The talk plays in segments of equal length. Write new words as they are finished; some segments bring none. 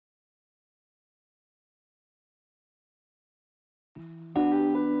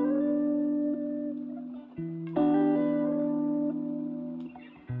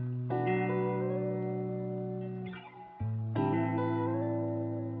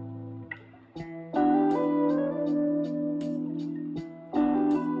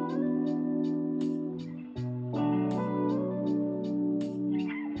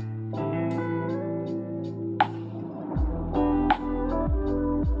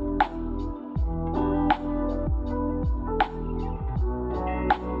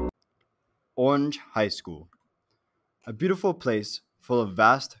Orange High School, a beautiful place full of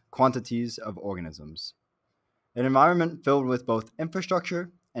vast quantities of organisms, an environment filled with both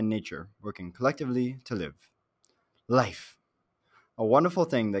infrastructure and nature working collectively to live. Life, a wonderful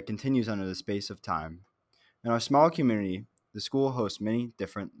thing that continues under the space of time. In our small community, the school hosts many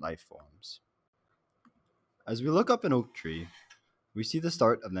different life forms. As we look up an oak tree, we see the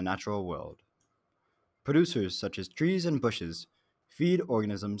start of the natural world. Producers such as trees and bushes feed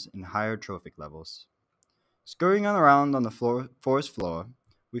organisms in higher trophic levels. Scurrying around on the forest floor,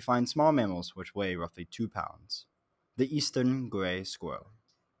 we find small mammals which weigh roughly 2 pounds. The eastern gray squirrel.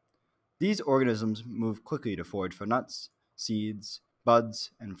 These organisms move quickly to forage for nuts, seeds,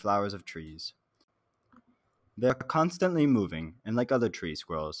 buds, and flowers of trees. They are constantly moving, and like other tree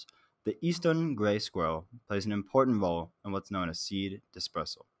squirrels, the eastern gray squirrel plays an important role in what's known as seed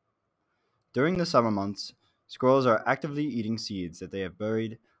dispersal. During the summer months, squirrels are actively eating seeds that they have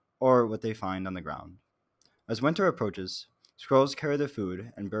buried or what they find on the ground. As winter approaches, squirrels carry their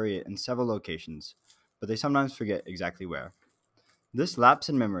food and bury it in several locations, but they sometimes forget exactly where. This lapse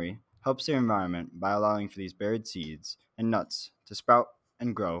in memory helps their environment by allowing for these buried seeds and nuts to sprout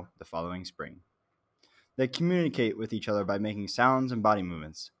and grow the following spring. They communicate with each other by making sounds and body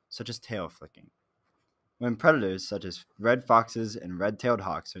movements, such as tail flicking. When predators such as red foxes and red-tailed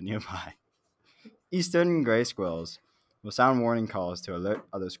hawks are nearby, eastern gray squirrels will sound warning calls to alert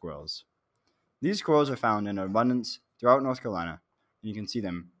other squirrels. These squirrels are found in abundance throughout North Carolina, and you can see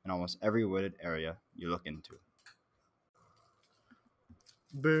them in almost every wooded area you look into.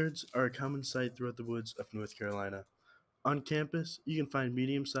 Birds are a common sight throughout the woods of North Carolina. On campus, you can find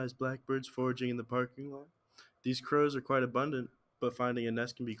medium-sized blackbirds foraging in the parking lot. These crows are quite abundant, but finding a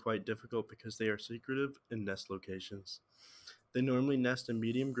nest can be quite difficult because they are secretive in nest locations. They normally nest in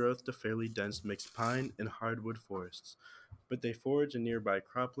medium growth to fairly dense mixed pine and hardwood forests, but they forage in nearby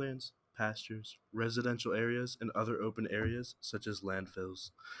croplands, pastures, residential areas, and other open areas such as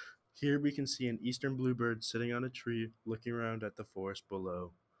landfills. Here we can see an eastern bluebird sitting on a tree looking around at the forest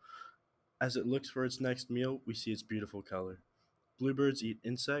below. As it looks for its next meal, we see its beautiful color. Bluebirds eat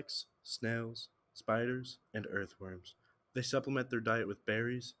insects, snails, spiders, and earthworms. They supplement their diet with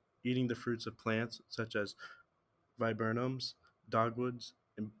berries, eating the fruits of plants such as viburnums, dogwoods,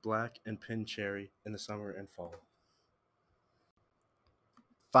 and black and pin cherry in the summer and fall.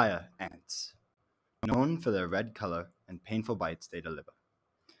 Fire ants, known for their red color and painful bites they deliver.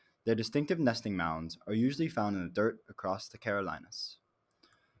 Their distinctive nesting mounds are usually found in the dirt across the Carolinas.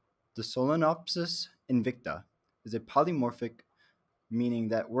 The Solenopsis invicta is a polymorphic, meaning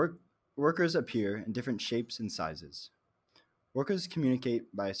that workers appear in different shapes and sizes. Workers communicate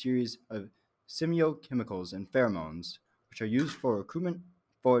by a series of semiochemicals and pheromones, which are used for recruitment,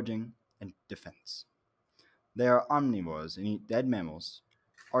 foraging, and defense. They are omnivores and eat dead mammals,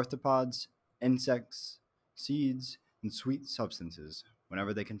 arthropods, insects, seeds, and sweet substances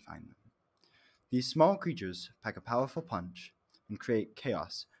whenever they can find them. These small creatures pack a powerful punch and create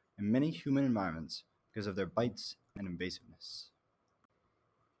chaos in many human environments because of their bites and invasiveness.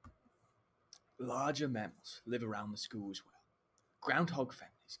 Larger mammals live around the school as well. Groundhog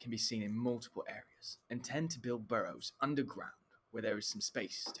families can be seen in multiple areas and tend to build burrows underground where there is some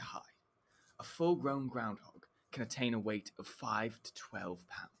space to hide. A full-grown groundhog can attain a weight of 5 to 12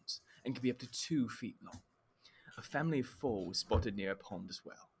 pounds and can be up to 2 feet long. A family of 4 was spotted near a pond as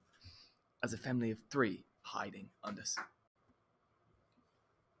well, as a family of 3 hiding under.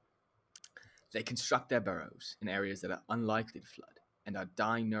 They construct their burrows in areas that are unlikely to flood and are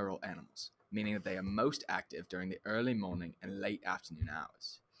diurnal animals, meaning that they are most active during the early morning and late afternoon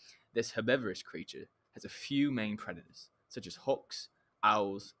hours. This herbivorous creature has a few main predators, such as hawks,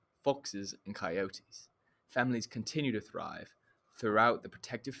 owls, foxes, and coyotes. Families continue to thrive throughout the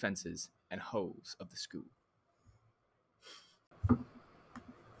protective fences and holes of the school.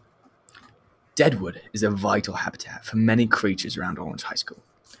 Deadwood is a vital habitat for many creatures around Orange High School.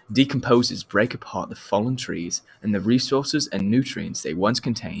 Decomposers break apart the fallen trees, and the resources and nutrients they once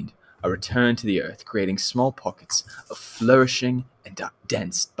contained are returned to the earth, creating small pockets of flourishing and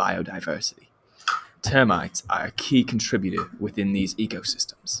dense biodiversity. Termites are a key contributor within these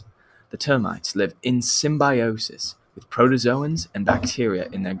ecosystems. The termites live in symbiosis with protozoans and bacteria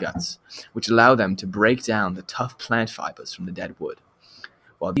in their guts, which allow them to break down the tough plant fibers from the dead wood.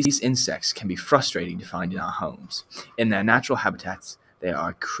 While these insects can be frustrating to find in our homes, in their natural habitats, they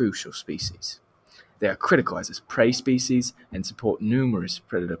are a crucial species. They are critical as a prey species and support numerous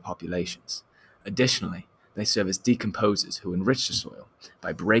predator populations. Additionally, they serve as decomposers who enrich the soil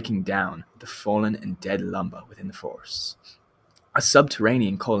by breaking down the fallen and dead lumber within the forests. A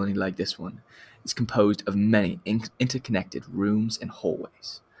subterranean colony like this one is composed of many interconnected rooms and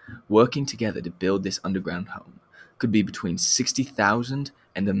hallways. Working together to build this underground home could be between 60,000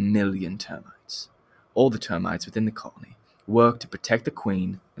 and 1,000,000 termites. All the termites within the colony work to protect the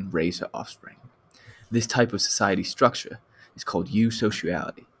queen and raise her offspring. This type of society structure is called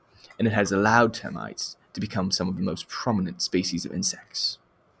eusociality, and it has allowed termites to become some of the most prominent species of insects.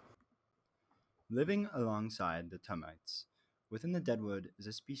 Living alongside the termites, within the deadwood is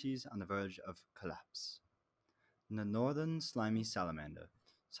a species on the verge of collapse. The northern slimy salamander,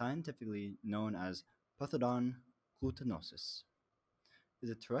 scientifically known as Puthodon glutinosus, is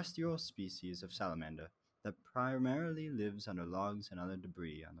a terrestrial species of salamander that primarily lives under logs and other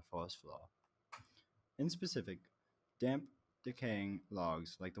debris on the forest floor. In specific, damp, decaying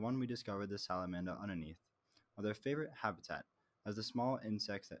logs like the one we discovered the salamander underneath are their favorite habitat, as the small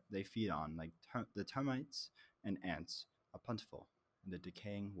insects that they feed on, like the termites and ants, are plentiful in the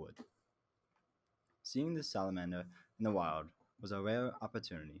decaying wood. Seeing this salamander in the wild was a rare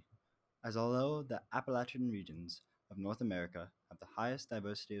opportunity, as although the Appalachian regions of North America have the highest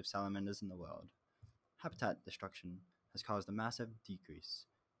diversity of salamanders in the world, habitat destruction has caused a massive decrease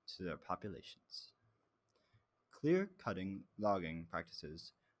to their populations. Clear-cutting logging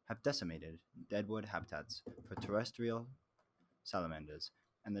practices have decimated deadwood habitats for terrestrial salamanders,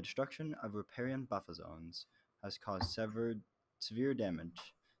 and the destruction of riparian buffer zones has caused severe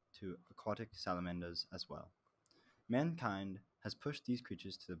damage to aquatic salamanders as well. Mankind has pushed these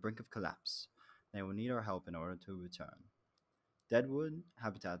creatures to the brink of collapse. They will need our help in order to return. Deadwood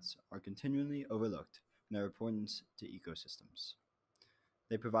habitats are continually overlooked in their importance to ecosystems.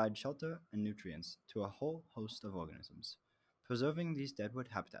 They provide shelter and nutrients to a whole host of organisms. Preserving these deadwood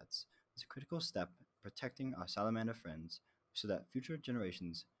habitats is a critical step in protecting our salamander friends so that future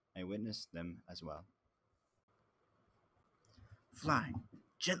generations may witness them as well. Flying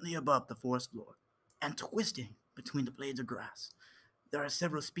gently above the forest floor and twisting between the blades of grass, there are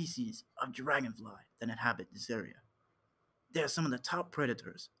several species of dragonfly that inhabit this area. They are some of the top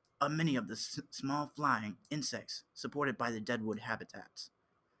predators of many of the small flying insects supported by the deadwood habitats,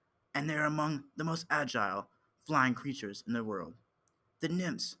 and they are among the most agile flying creatures in the world. The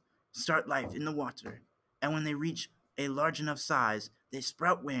nymphs start life in the water, and when they reach a large enough size, they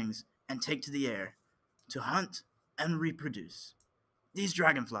sprout wings and take to the air to hunt and reproduce. These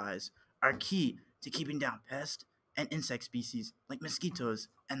dragonflies are key to keeping down pests and insect species like mosquitoes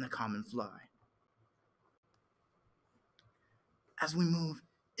and the common fly. As we move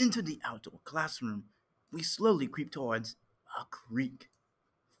into the outdoor classroom, we slowly creep towards a creek.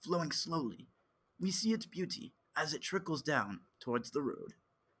 Flowing slowly, we see its beauty as it trickles down towards the road.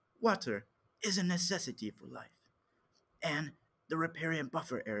 Water is a necessity for life, and the riparian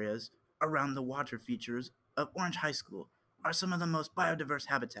buffer areas around the water features of Orange High School are some of the most biodiverse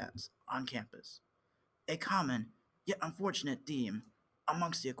habitats on campus. A common, yet unfortunate theme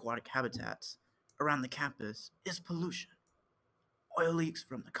amongst the aquatic habitats around the campus is pollution. Oil leaks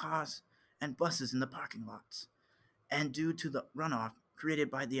from the cars and buses in the parking lots, and due to the runoff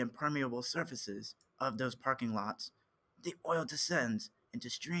created by the impermeable surfaces of those parking lots, the oil descends into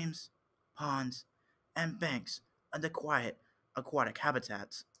streams, ponds, and banks of the quiet aquatic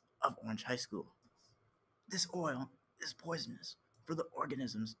habitats of Orange High School. This oil is poisonous for the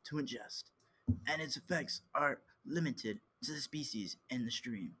organisms to ingest, and its effects are limited to the species in the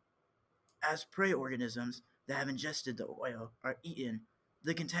stream. As prey organisms that have ingested the oil are eaten,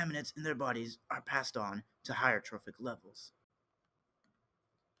 the contaminants in their bodies are passed on to higher trophic levels.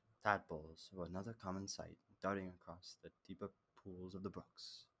 Tadpoles were another common sight darting across the deeper pools of the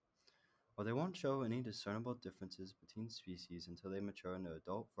brooks. While they won't show any discernible differences between species until they mature into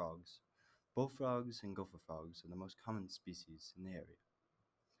adult frogs, bullfrogs and gopher frogs are the most common species in the area.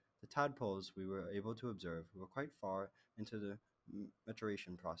 The tadpoles we were able to observe were quite far into the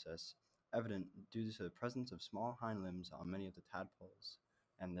maturation process, evident due to the presence of small hind limbs on many of the tadpoles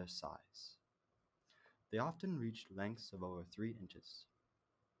and their size. They often reached lengths of over 3 inches.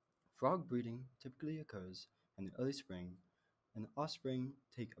 Frog breeding typically occurs in the early spring, and the offspring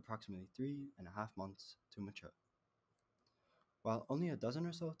take approximately 3.5 months to mature. While only a dozen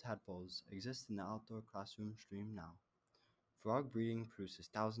or so tadpoles exist in the outdoor classroom stream now, frog breeding produces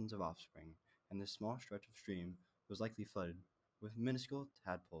thousands of offspring, and this small stretch of stream was likely flooded with minuscule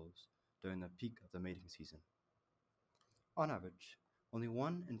tadpoles during the peak of the mating season. On average, only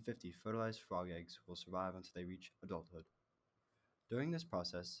 1 in 50 fertilized frog eggs will survive until they reach adulthood. During this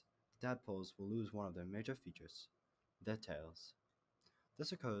process, the tadpoles will lose one of their major features, their tails.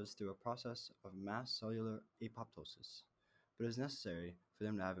 This occurs through a process of mass cellular apoptosis, but it is necessary for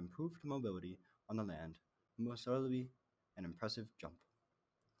them to have improved mobility on the land, most notably an impressive jump.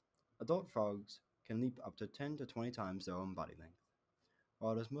 Adult frogs can leap up to 10 to 20 times their own body length.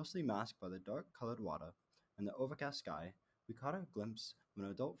 While it was mostly masked by the dark-colored water and the overcast sky, we caught a glimpse of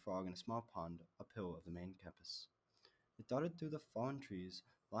an adult frog in a small pond uphill of the main campus. It darted through the fallen trees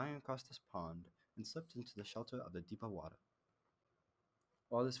lying across this pond and slipped into the shelter of the deeper water.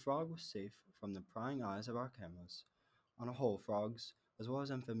 While this frog was safe from the prying eyes of our cameras, on a whole, frogs, as well as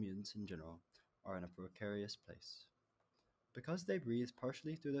amphibians in general, are in a precarious place. Because they breathe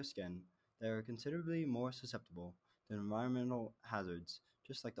partially through their skin, they are considerably more susceptible to environmental hazards,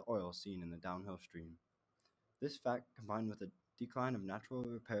 just like the oil seen in the downhill stream. This fact, combined with the decline of natural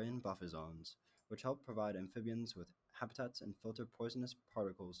riparian buffer zones, which help provide amphibians with habitats and filter poisonous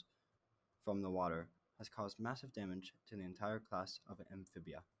particles from the water, has caused massive damage to the entire class of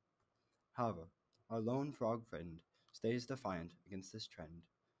amphibia. However, our lone frog friend stays defiant against this trend,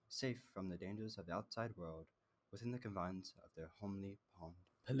 safe from the dangers of the outside world within the confines of their homely pond.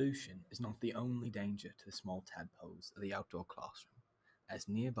 Pollution is not the only danger to the small tadpoles of the outdoor classroom, as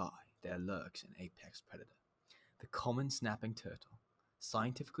nearby there lurks an apex predator. The common snapping turtle,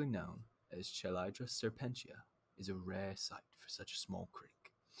 scientifically known as Chelydra serpentia, is a rare sight for such a small creek.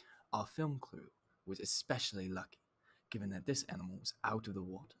 Our film crew was especially lucky, given that this animal was out of the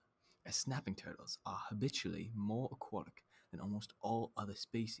water, as snapping turtles are habitually more aquatic than almost all other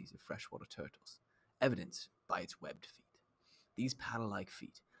species of freshwater turtles, evidenced by its webbed feet. These paddle-like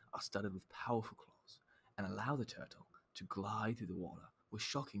feet are studded with powerful claws and allow the turtle to glide through the water with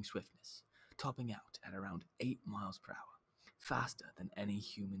shocking swiftness, topping out at around 8 miles per hour, faster than any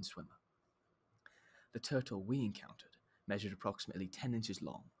human swimmer. The turtle we encountered measured approximately 10 inches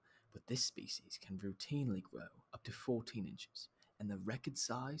long, but this species can routinely grow up to 14 inches, and the record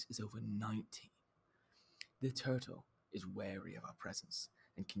size is over 19. The turtle is wary of our presence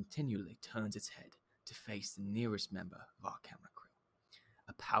and continually turns its head to face the nearest member of our camera crew.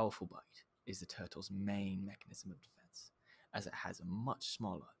 A powerful bite is the turtle's main mechanism of defense, as it has a much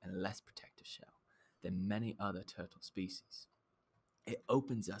smaller and less protective shell than many other turtle species. It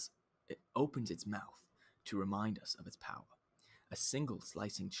opens its mouth to remind us of its power. A single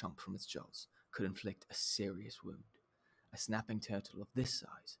slicing chomp from its jaws could inflict a serious wound. A snapping turtle of this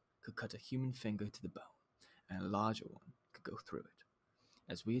size could cut a human finger to the bone, and a larger one could go through it.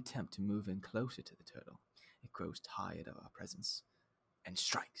 As we attempt to move in closer to the turtle, it grows tired of our presence and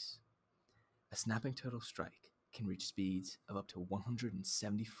strikes. A snapping turtle strike can reach speeds of up to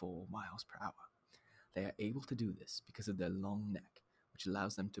 174 miles per hour. They are able to do this because of their long neck, which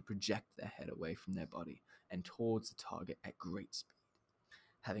allows them to project their head away from their body and towards the target at great speed.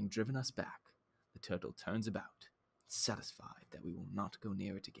 Having driven us back, the turtle turns about, satisfied that we will not go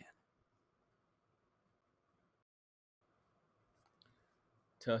near it again.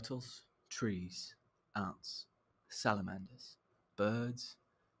 Turtles, trees, ants, salamanders, birds,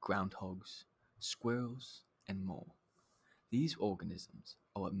 groundhogs, squirrels, and more. These organisms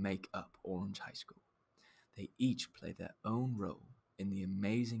are what make up Orange High School. They each play their own role in the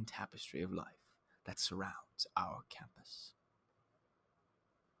amazing tapestry of life that surrounds our campus.